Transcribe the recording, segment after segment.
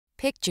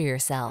Picture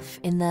yourself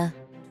in the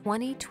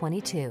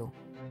 2022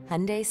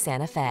 Hyundai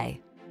Santa Fe.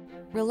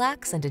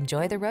 Relax and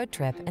enjoy the road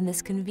trip in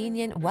this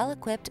convenient,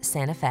 well-equipped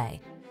Santa Fe.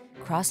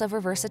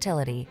 Crossover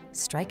versatility,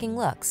 striking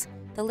looks,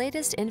 the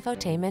latest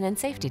infotainment and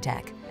safety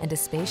tech, and a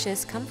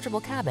spacious,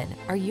 comfortable cabin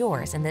are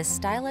yours in this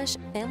stylish,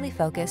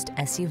 family-focused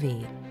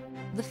SUV.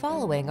 The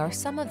following are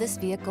some of this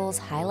vehicle's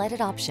highlighted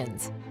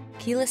options: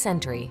 keyless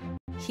entry,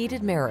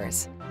 heated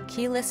mirrors,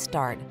 keyless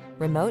start,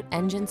 remote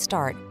engine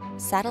start,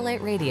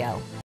 satellite radio,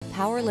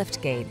 power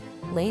liftgate,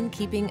 lane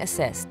keeping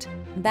assist,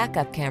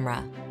 backup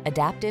camera,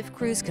 adaptive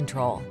cruise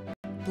control,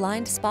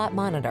 blind spot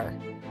monitor.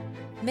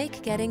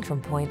 Make getting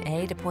from point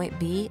A to point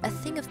B a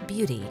thing of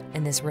beauty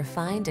in this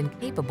refined and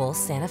capable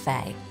Santa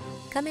Fe.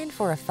 Come in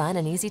for a fun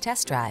and easy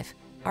test drive.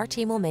 Our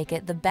team will make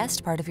it the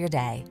best part of your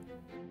day.